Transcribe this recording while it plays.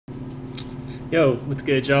Yo, what's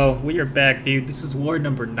good, y'all? We are back, dude. This is war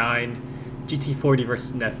number 9, GT40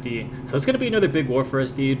 versus FD. So it's gonna be another big war for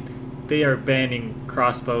us, dude. They are banning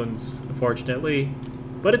crossbones, unfortunately.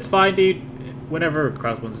 But it's fine, dude. Whenever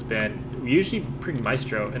crossbones is banned, we usually bring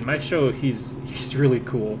Maestro. And Maestro, he's really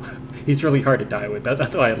cool. He's really hard to die with.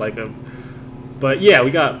 That's why I like him. But yeah,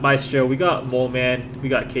 we got Maestro, we got Mole Man, we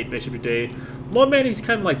got Kate Bishop today. Mole Man, he's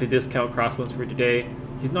kind of like the discount crossbones for today.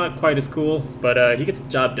 He's not quite as cool, but he gets the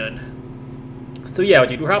job done. So yeah,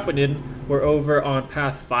 dude, we're hopping in. We're over on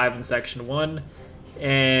path 5 in section 1,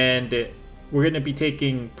 and we're going to be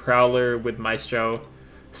taking Prowler with Maestro.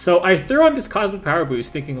 So I threw on this Cosmic Power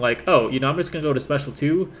Boost thinking like, oh, you know, I'm just going to go to Special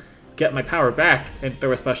 2, get my power back, and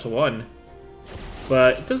throw a Special 1.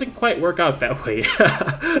 But it doesn't quite work out that way.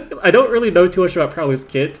 I don't really know too much about Prowler's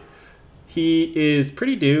kit. He is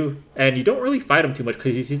pretty due, and you don't really fight him too much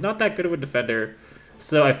because he's not that good of a defender.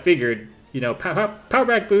 So I figured, you know, power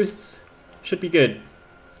back boosts should be good.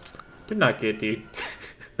 They're not good, dude.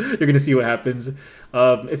 You're gonna see what happens.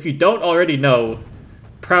 If you don't already know,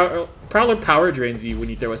 Prowler power drains you when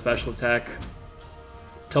you throw a special attack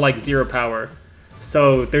to like 0 power.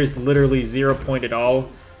 So there's literally 0 point at all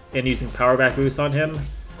in using power back boost on him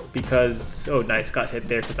because, oh nice, got hit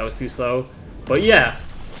there because I was too slow. But yeah,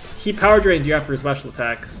 he power drains you after a special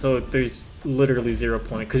attack, so there's literally 0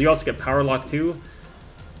 point because you also get power lock too.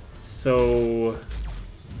 So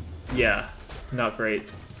yeah, not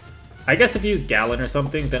great. I guess if you use Gallon or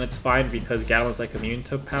something, then it's fine because Gallon's like immune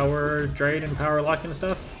to power drain and power lock and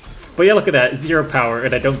stuff. But yeah, look at that, 0 power,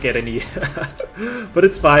 and I don't get any. But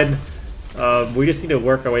it's fine. We just need to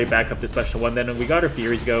work our way back up to Special 1 then, and we got our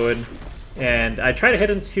Furies going. And I try to hit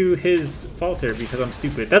into his Falter because I'm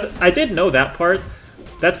stupid. I did know that part.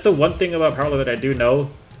 That's the one thing about Prowler that I do know.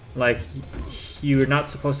 Like, you're not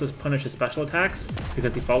supposed to punish his special attacks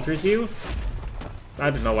because he falters you. I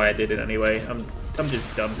don't know why I did it anyway. I'm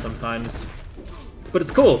just dumb sometimes. But it's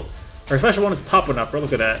cool. Our special 1 is popping up, bro.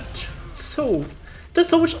 Look at that. It does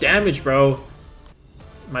so much damage, bro.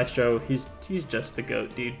 Maestro, he's just the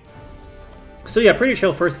GOAT, dude. So yeah, pretty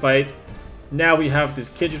chill first fight. Now we have this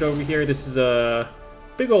Kindred over here. This is a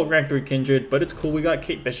big old rank 3 Kindred, but it's cool. We got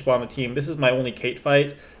Kate Bishop on the team. This is my only Kate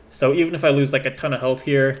fight. So even if I lose like a ton of health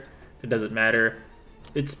here, it doesn't matter.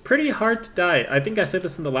 It's pretty hard to die. I think I said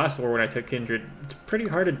this in the last war when I took Kindred. It's pretty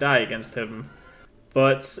hard to die against him.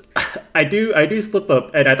 But I do slip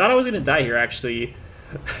up, and I thought I was gonna die here actually.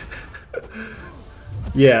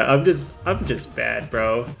 Yeah, I'm just bad,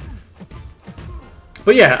 bro.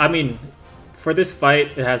 But yeah, I mean, for this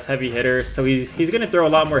fight, it has heavy hitter, so he's gonna throw a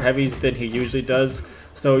lot more heavies than he usually does.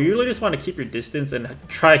 So you really just want to keep your distance and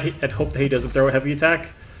try and hope that he doesn't throw a heavy attack.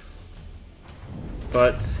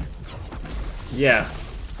 But yeah,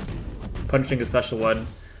 punching a special 1,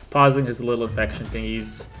 pausing his little infection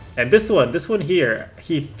thingies. And this one here,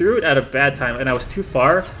 he threw it at a bad time, and I was too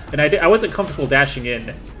far, and I wasn't comfortable dashing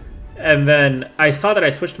in. And then I saw that I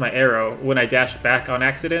switched my arrow when I dashed back on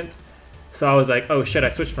accident. So I was like, oh shit, I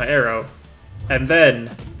switched my arrow. And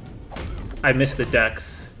then I missed the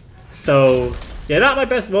dex. So yeah, not my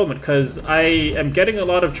best moment, because I am getting a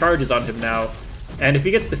lot of charges on him now. And if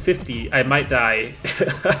he gets to 50, I might die.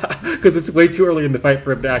 Because it's way too early in the fight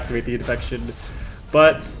for him to activate the infection.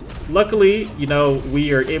 But luckily, you know,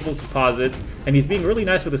 we are able to pause it, and he's being really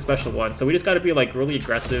nice with the special 1. So we just got to be like really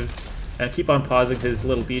aggressive and keep on pausing his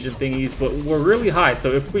little Degen thingies. But we're really high,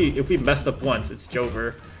 so if we messed up once, it's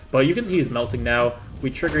Jover. But you can see he's melting now. We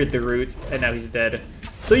triggered the root, and now he's dead.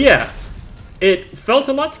 So yeah, it felt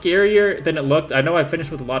a lot scarier than it looked. I know I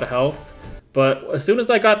finished with a lot of health, but as soon as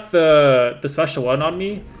I got the special 1 on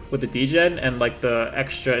me with the Degen and like the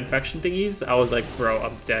extra infection thingies, I was like, bro,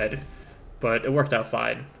 I'm dead. But it worked out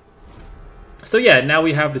fine. So yeah, now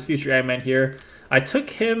we have this future Ant-Man here. I took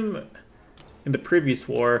him in the previous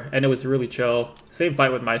war, and it was really chill. Same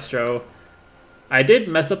fight with Maestro. I did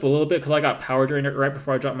mess up a little bit because I got power drained right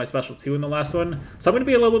before I dropped my special 2 in the last one. So I'm going to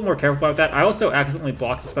be a little bit more careful about that. I also accidentally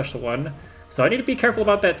blocked the special 1. So I need to be careful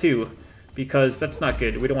about that too, because that's not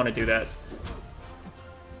good. We don't want to do that.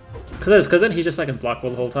 Because then he's just like unblockable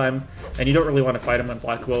the whole time, and you don't really want to fight him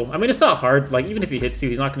unblockable. I mean, it's not hard. Like, even if he hits you,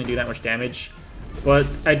 he's not going to do that much damage.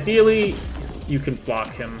 But ideally, you can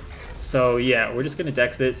block him. So yeah, we're just going to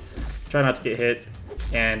dex it, try not to get hit,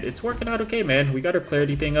 and it's working out okay, man. We got our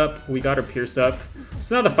clarity thing up, we got our pierce up.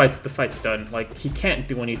 So now the fight's done. Like, he can't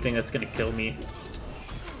do anything that's going to kill me.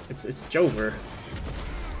 It's Jover.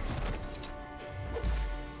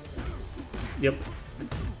 Yep.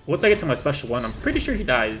 Once I get to my special 1, I'm pretty sure he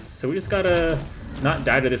dies. So we just gotta not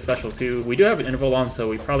die to this special 2. We do have an interval on, so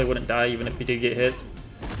we probably wouldn't die even if he did get hit.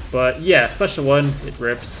 But yeah, special 1, it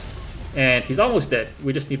rips. And he's almost dead.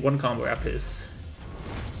 We just need one combo after this.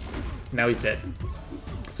 Now he's dead.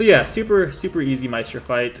 So yeah, super easy Maestro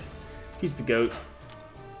fight. He's the GOAT.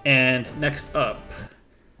 And next up,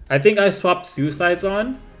 I think I swapped Suicides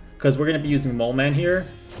on, because we're going to be using Mole Man here.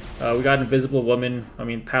 We got Invisible Woman, I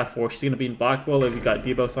mean Path 4, she's going to be in Blockable if you got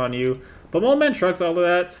debuffs on you. But Mole Man shrugs all of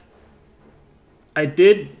that. I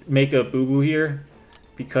did make a boo-boo here,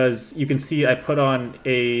 because you can see I put on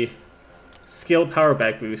a Skill Power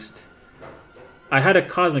Back boost. I had a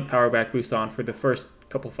Cosmic Power Back boost on for the first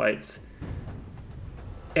couple fights.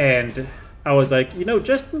 And I was like, you know,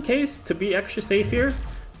 just in case, to be extra safe here,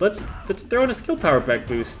 let's throw in a Skill Power Back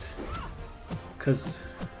boost. Because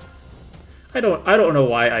I don't know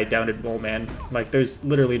why I doubted Mole Man. Like, there's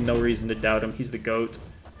literally no reason to doubt him. He's the GOAT.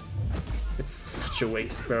 It's such a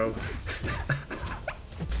waste, bro.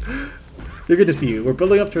 You're good to see you. We're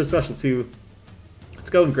building up to her special 2. It's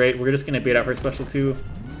going great. We're just going to bait out her special 2.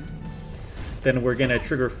 Then we're going to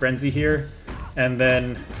trigger Frenzy here. And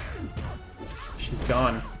then she's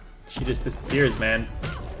gone. She just disappears, man.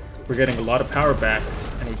 We're getting a lot of power back.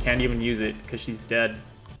 And we can't even use it because she's dead.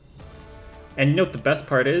 And you know what the best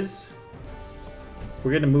part is?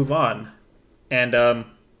 We're going to move on. And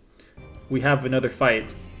we have another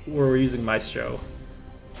fight where we're using Maestro.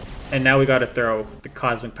 And now we got to throw the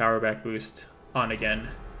Cosmic Power Back boost on again.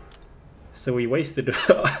 So we wasted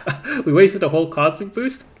a whole Cosmic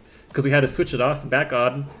boost because we had to switch it off and back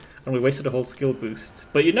on, and we wasted a whole skill boost.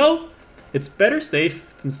 But you know, it's better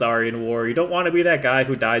safe than sorry in war. You don't want to be that guy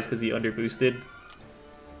who dies because he underboosted.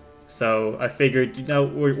 So I figured, you know,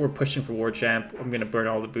 we're pushing for War Champ. I'm going to burn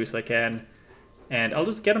all the boosts I can, and I'll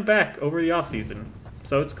just get him back over the offseason.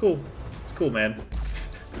 So it's cool. It's cool, man.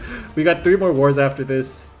 We got 3 more wars after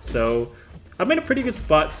this, so I'm in a pretty good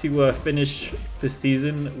spot to finish this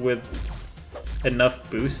season with enough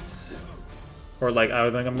boosts. Or like, I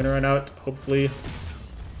don't think I'm going to run out, hopefully.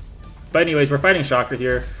 But anyways, we're fighting Shocker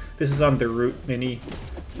here. This is on the Root Mini,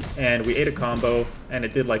 and we ate a combo, and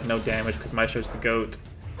it did like no damage because Maestro's the GOAT.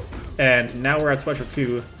 And now we're at Special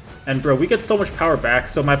 2. And bro, we get so much power back,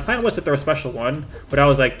 so my plan was to throw Special 1, but I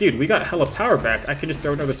was like, dude, we got hella power back. I can just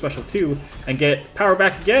throw another Special 2 and get power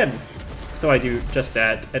back again. So I do just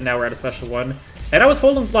that, and now we're at a Special 1. And I was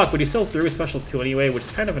holding block, but he still threw a Special 2 anyway, which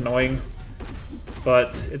is kind of annoying.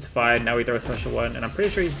 But it's fine, now we throw a Special 1, and I'm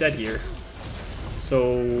pretty sure he's dead here.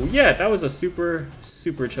 So yeah, that was a super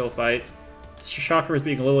chill fight. Shocker was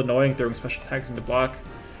being a little annoying, throwing special attacks into block,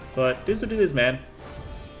 but it is what it is, man.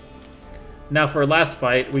 Now for our last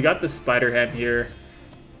fight, we got the Spider Ham here,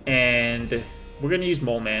 and we're going to use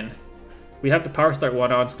Mole Man. We have the Power Start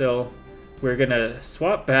 1 on still. We're going to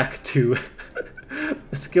swap back to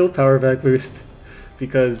a Skill Power Back boost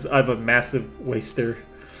because I'm a massive waster.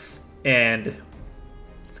 And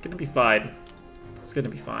it's going to be fine. It's going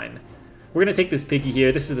to be fine. We're going to take this Piggy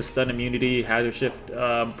here. This is the Stun Immunity, Hazard Shift,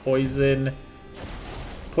 Poison,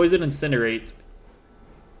 Incinerate,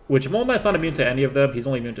 which Mole Man's not immune to any of them. He's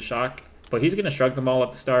only immune to Shock. But he's going to shrug them all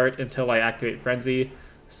at the start until I activate Frenzy.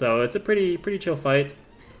 So it's a pretty chill fight.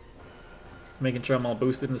 Making sure I'm all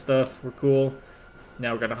boosted and stuff. We're cool.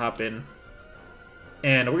 Now we're going to hop in.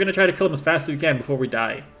 And we're going to try to kill him as fast as we can before we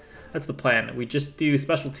die. That's the plan. We just do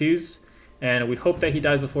Special 2s, and we hope that he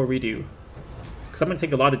dies before we do. Because I'm going to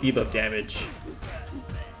take a lot of debuff damage.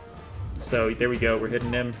 So there we go. We're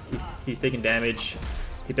hitting him. He's taking damage.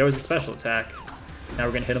 He throws a special attack. Now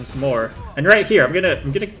we're gonna hit him some more. And right here, I'm gonna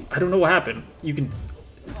I don't know what happened. You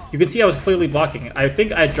can see I was clearly blocking. I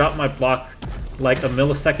think I dropped my block like a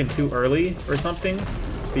millisecond too early or something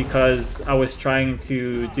because I was trying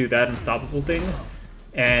to do that unstoppable thing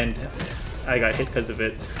and I got hit because of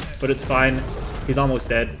it. But it's fine. He's almost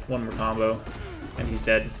dead. One more combo and he's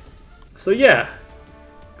dead. So yeah.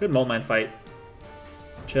 Good Mole Man fight.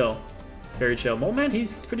 Chill. Very chill. Mole Man,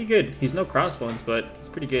 he's pretty good. He's no Crossbones, but he's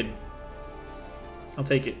pretty good. I'll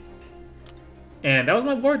take it. And that was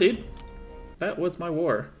my war, dude. That was my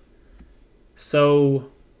war.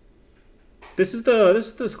 So this is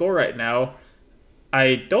the score right now.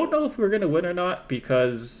 I don't know if we're gonna win or not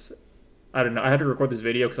because I don't know. I had to record this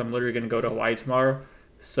video because I'm literally gonna go to Hawaii tomorrow.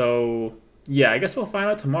 So yeah, I guess we'll find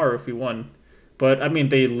out tomorrow if we won. But I mean,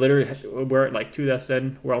 they literally we're at like 2 deaths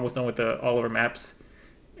in. We're almost done with all of our maps,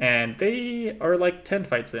 and they are like 10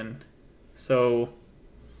 fights in. So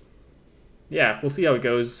yeah, we'll see how it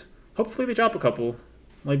goes. Hopefully they drop a couple.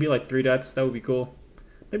 Maybe like 3 deaths, that would be cool.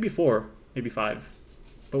 Maybe 4, maybe 5.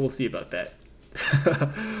 But we'll see about that.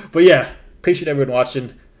 But yeah, appreciate everyone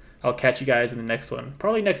watching. I'll catch you guys in the next one.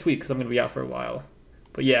 Probably next week because I'm going to be out for a while.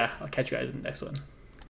 But yeah, I'll catch you guys in the next one.